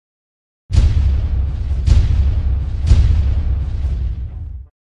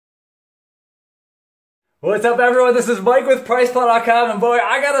What's up, everyone? This is Mike with PricePlow.com, and boy,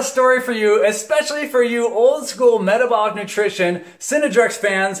 I got a story for you, especially for you old school metabolic nutrition Synedrex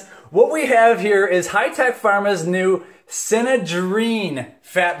fans. What we have here is Hi-Tech Pharma's new Synadrene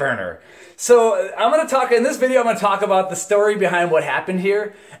fat burner. So I'm going to talk in this video. I'm going to talk about the story behind what happened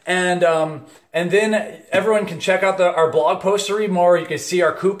here, and then everyone can check out our blog post to read more. You can see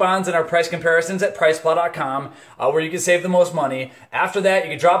our coupons and our price comparisons at PricePlow.com, where you can save the most money. After that,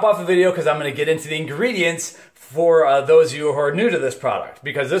 you can drop off the video because I'm going to get into the ingredients for those of you who are new to this product,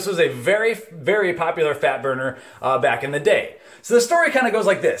 because this was a very, very popular fat burner back in the day. So the story kind of goes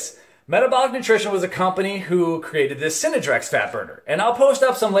like this. Metabolic Nutrition was a company who created this Synedrex fat burner. And I'll post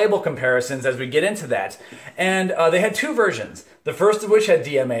up some label comparisons as we get into that. And they had two versions. The first of which had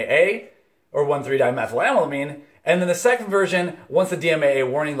DMAA, or 1,3-dimethylamylamine. And then the second version, once the DMAA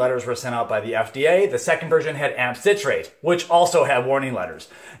warning letters were sent out by the FDA, the second version had amp citrate, which also had warning letters.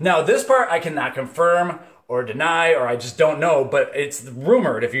 Now, this part I cannot confirm or deny, or I just don't know, but it's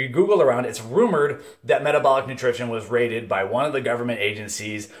rumored, if you Google around, it's rumored that Metabolic Nutrition was rated by one of the government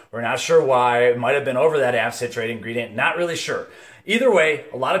agencies. We're not sure why. It might have been over that amp citrate ingredient, not really sure. Either way,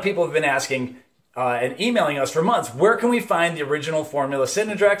 a lot of people have been asking and emailing us for months, where can we find the original formula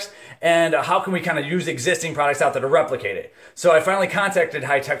Synedrex, and how can we kind of use existing products out there to replicate it? So I finally contacted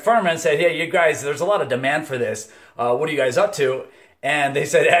Hi-Tech Pharma and said, hey, you guys, there's a lot of demand for this. What are you guys up to? And they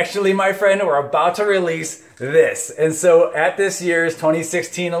said, actually, my friend, we're about to release this. And so at this year's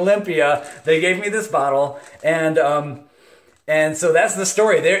 2016 Olympia, they gave me this bottle, and so that's the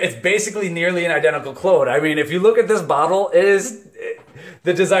story. It's basically nearly an identical clone. I mean, if you look at this bottle,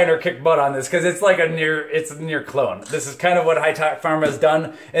 the designer kicked butt on this because it's like a near clone. This is kind of what Hi-Tech Pharma has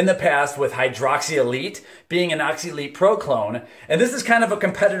done in the past with HydroxyELITE being an OxyELITE Pro clone, and this is kind of a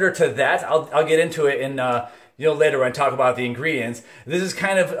competitor to that. I'll get into it in later when I talk about the ingredients. This is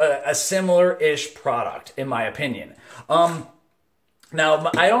kind of a similar-ish product, in my opinion.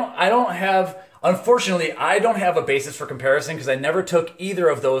 Now, unfortunately, I don't have a basis for comparison because I never took either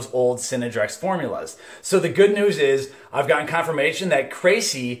of those old Synedrex formulas. So the good news is I've gotten confirmation that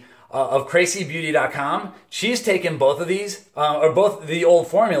Krasey of KraseyBeauty.com, she's taken both of these, or both the old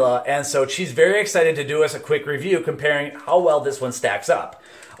formula, and so she's very excited to do us a quick review comparing how well this one stacks up.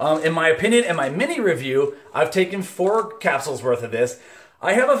 In my opinion, in my mini review, I've taken 4 capsules worth of this.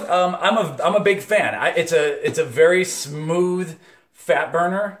 I'm a big fan. It's a very smooth fat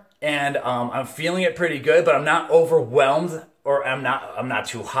burner, and I'm feeling it pretty good, but I'm not overwhelmed, or I'm not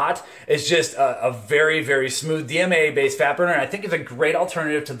too hot. It's just a very, very smooth DMAA-based fat burner, and I think it's a great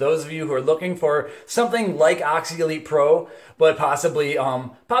alternative to those of you who are looking for something like OxyELITE Pro, but possibly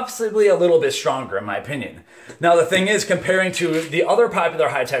a little bit stronger, in my opinion. Now, the thing is, comparing to the other popular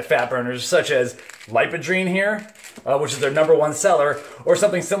high-tech fat burners, such as Synadrene here, which is their #1 seller, or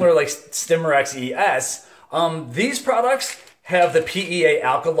something similar like Stimurex ES, these products have the PEA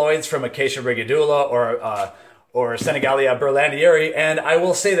alkaloids from Acacia rigidula or Senegalia berlandieri, and I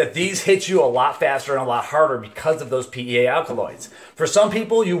will say that these hit you a lot faster and a lot harder because of those PEA alkaloids. For some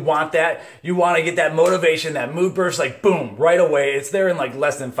people, you want that. You want to get that motivation, that mood burst, like boom, right away. It's there in like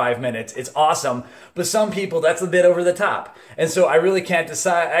less than 5 minutes. It's awesome. But some people, that's a bit over the top. And so I really can't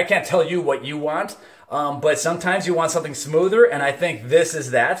decide. I can't tell you what you want. But sometimes you want something smoother, and I think this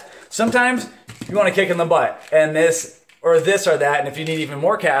is that. Sometimes you want a kick in the butt, and this or that, and if you need even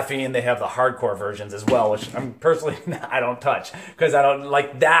more caffeine, they have the hardcore versions as well, which I'm personally, I don't touch, because I don't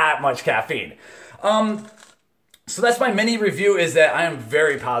like that much caffeine. So that's my mini review, is that I am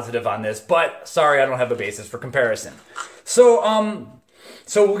very positive on this, but sorry, I don't have a basis for comparison. So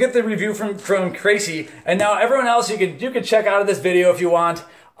we'll get the review from Krasey, and now everyone else, you can check out of this video if you want.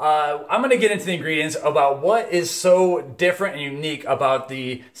 I'm going to get into the ingredients about what is so different and unique about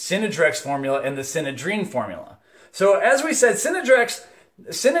the Synedrex formula and the Synadrene formula. So as we said,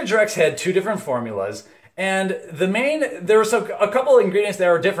 Synedrex had 2 different formulas, and there were a couple of ingredients that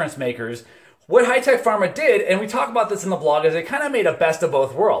are difference makers. What Hi-Tech Pharma did, and we talk about this in the blog, is they kind of made a best of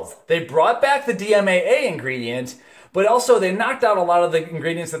both worlds. They brought back the DMAA ingredient, but also they knocked out a lot of the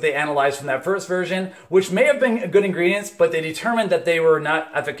ingredients that they analyzed from that first version, which may have been good ingredients, but they determined that they were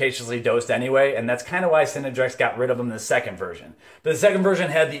not efficaciously dosed anyway, and that's kind of why Synedrex got rid of them in the second version. But the second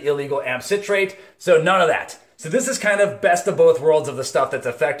version had the illegal amp citrate, so none of that. So this is kind of best of both worlds of the stuff that's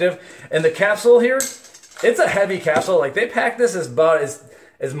effective. And the capsule here, it's a heavy capsule. Like, they pack this about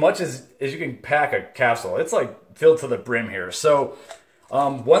as much as you can pack a capsule. It's like filled to the brim here. So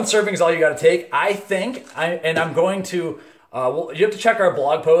 1 serving is all you got to take, I think. I'm going to, well, you have to check our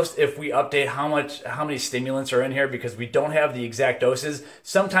blog post if we update how many stimulants are in here, because we don't have the exact doses.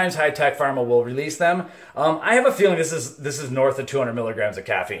 Sometimes Hi-Tech Pharma will release them. I have a feeling this is north of 200 milligrams of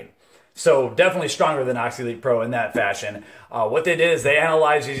caffeine. So definitely stronger than OxyELITE Pro in that fashion. What they did is they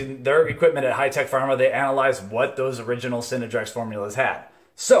analyzed, using their equipment at Hi-Tech Pharma, they analyzed what those original Synedrex formulas had.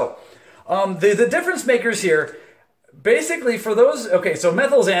 So the difference makers here, basically for those, okay, so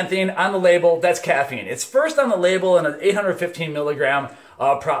methylxanthine on the label, that's caffeine. It's first on the label in an 815 milligram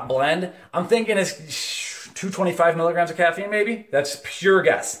prop blend. I'm thinking it's 225 milligrams of caffeine maybe? That's pure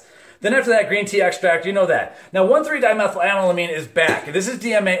guess. Then after that, green tea extract, you know that. Now, 1,3-dimethylamylamine is back. This is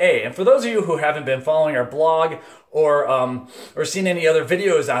DMAA. And for those of you who haven't been following our blog or seen any other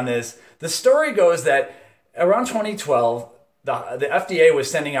videos on this, the story goes that around 2012, the FDA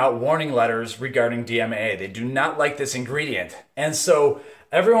was sending out warning letters regarding DMAA. They do not like this ingredient. And so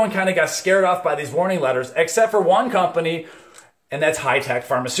everyone kind of got scared off by these warning letters, except for one company, and that's Hi-Tech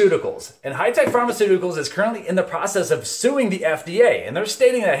Pharmaceuticals. And Hi-Tech Pharmaceuticals is currently in the process of suing the FDA. And they're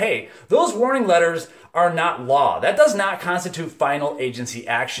stating that, hey, those warning letters are not law. That does not constitute final agency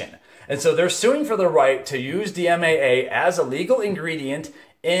action. And so they're suing for the right to use DMAA as a legal ingredient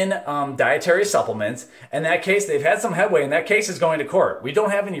in dietary supplements. In that case, they've had some headway, and that case is going to court. We don't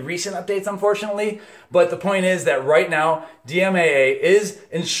have any recent updates, unfortunately, but the point is that right now, DMAA is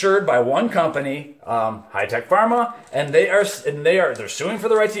insured by one company, Hi-Tech Pharma, and they're suing for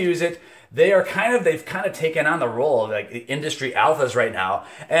the right to use it. They've kind of taken on the role of like the industry alphas right now.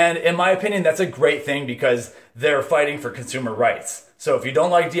 And in my opinion, that's a great thing because they're fighting for consumer rights. So if you don't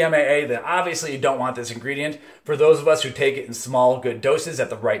like DMAA, then obviously you don't want this ingredient. For those of us who take it in small, good doses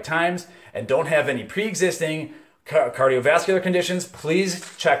at the right times and don't have any pre-existing cardiovascular conditions, please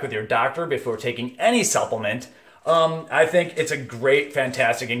check with your doctor before taking any supplement. I think it's a great,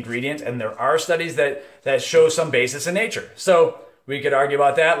 fantastic ingredient, and there are studies that show some basis in nature. So we could argue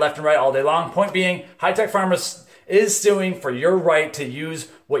about that left and right all day long. Point being, Hi-Tech Pharma is suing for your right to use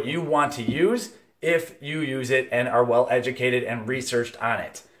what you want to use if you use it and are well educated and researched on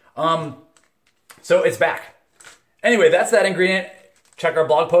it. So it's back. Anyway, that's that ingredient. Check our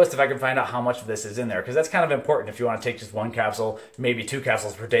blog post if I can find out how much of this is in there, because that's kind of important if you want to take just one capsule, maybe 2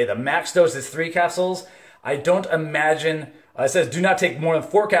 capsules per day. The max dose is 3 capsules. I don't imagine, it says do not take more than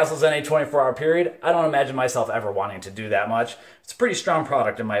 4 capsules in a 24-hour period. I don't imagine myself ever wanting to do that much. It's a pretty strong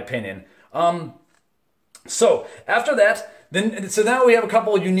product in my opinion. So after that, so now we have a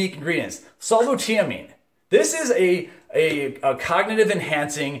couple of unique ingredients. Solbutamine. This is a cognitive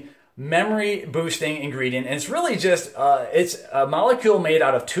enhancing, memory boosting ingredient, and it's really just it's a molecule made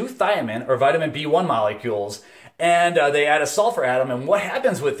out of 2 thiamine or vitamin B1 molecules, and they add a sulfur atom. And what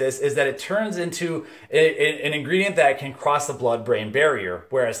happens with this is that it turns into an ingredient that can cross the blood-brain barrier,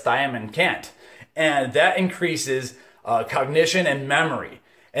 whereas thiamine can't, and that increases cognition and memory.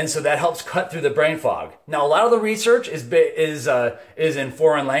 And so that helps cut through the brain fog. Now, a lot of the research is in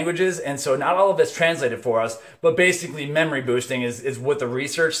foreign languages, and so not all of it's translated for us, but basically memory boosting is what the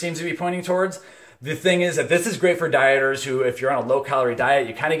research seems to be pointing towards. The thing is that this is great for dieters who, if you're on a low-calorie diet,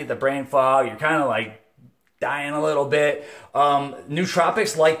 you kind of get the brain fog, you're kind of like dying a little bit.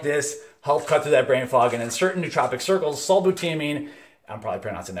 Nootropics like this help cut through that brain fog, and in certain nootropic circles, solbutamine, I'm probably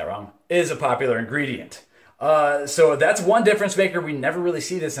pronouncing that wrong, is a popular ingredient. So that's one difference maker. We never really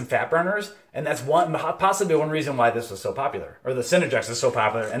see this in fat burners, and that's possibly one reason why this was so popular, or the Synedrex is so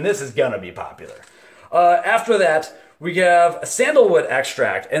popular, and this is gonna be popular. After that, we have a sandalwood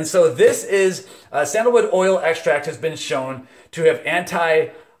extract, and so this is sandalwood oil extract has been shown to have anti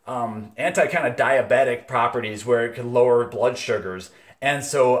kind of diabetic properties where it can lower blood sugars, and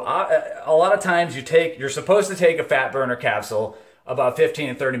so a lot of times you're supposed to take a fat burner capsule about 15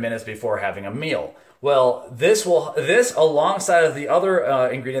 and 30 minutes before having a meal. Well, this alongside of the other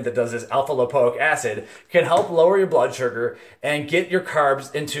ingredient that does this, alpha lipoic acid, can help lower your blood sugar and get your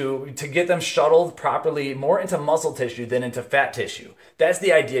carbs to get them shuttled properly more into muscle tissue than into fat tissue. That's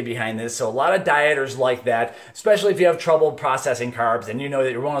the idea behind this. So a lot of dieters like that, especially if you have trouble processing carbs and you know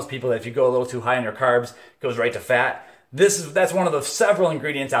that you're one of those people that if you go a little too high on your carbs, it goes right to fat. That's one of the several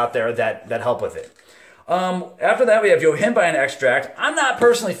ingredients out there that help with it. After that, we have yohimbine extract. I'm not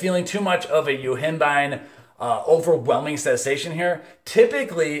personally feeling too much of a yohimbine overwhelming sensation here.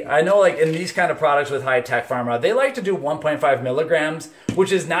 Typically, I know like in these kind of products with Hi-Tech Pharma, they like to do 1.5 milligrams,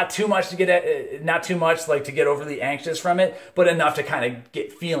 which is not too much to get overly anxious from it, but enough to kind of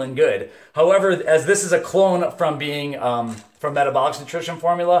get feeling good. However, as this is a clone from being from Metabolic's nutrition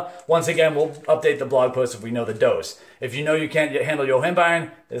formula, once again, we'll update the blog post if we know the dose. If you know you can't handle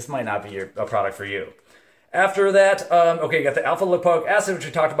yohimbine, this might not be a product for you. After that, okay, you got the alpha lipoic acid, which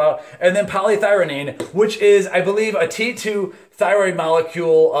we talked about, and then polythyronine, which is, I believe, a T2 thyroid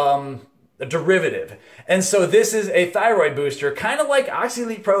molecule derivative. And so this is a thyroid booster, kind of like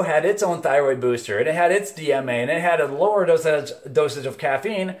OxyELITE Pro had its own thyroid booster, and it had its DMA, and it had a lower dosage of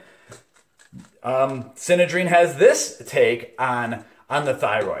caffeine. Synadrene has this take on the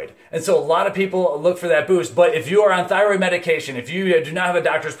thyroid. And so a lot of people look for that boost. But if you are on thyroid medication, if you do not have a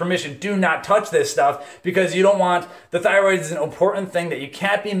doctor's permission, do not touch this stuff, because you don't want, the thyroid is an important thing that you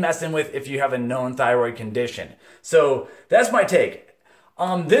can't be messing with if you have a known thyroid condition. So that's my take.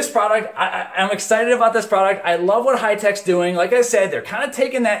 This product, I'm excited about this product. I love what Hi-Tech's doing. Like I said, they're kind of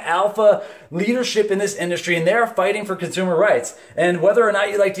taking that alpha leadership in this industry, and they're fighting for consumer rights. And whether or not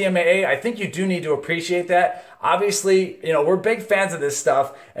you like DMAA, I think you do need to appreciate that. Obviously, you know, we're big fans of this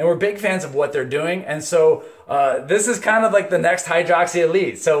stuff, and we're big fans of what they're doing. And so this is kind of like the next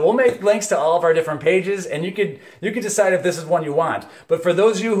HydroxyElite. So we'll make links to all of our different pages, and you could decide if this is one you want. But for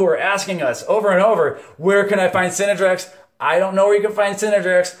those of you who are asking us over and over, where can I find Synedrex? I don't know where you can find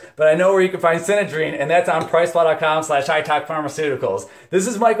Synedrex, but I know where you can find Synadrene, and that's on PricePlow.com/Hi-Tech Pharmaceuticals. This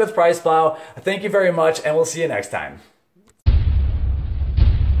is Mike with PricePlow. Thank you very much, and we'll see you next time.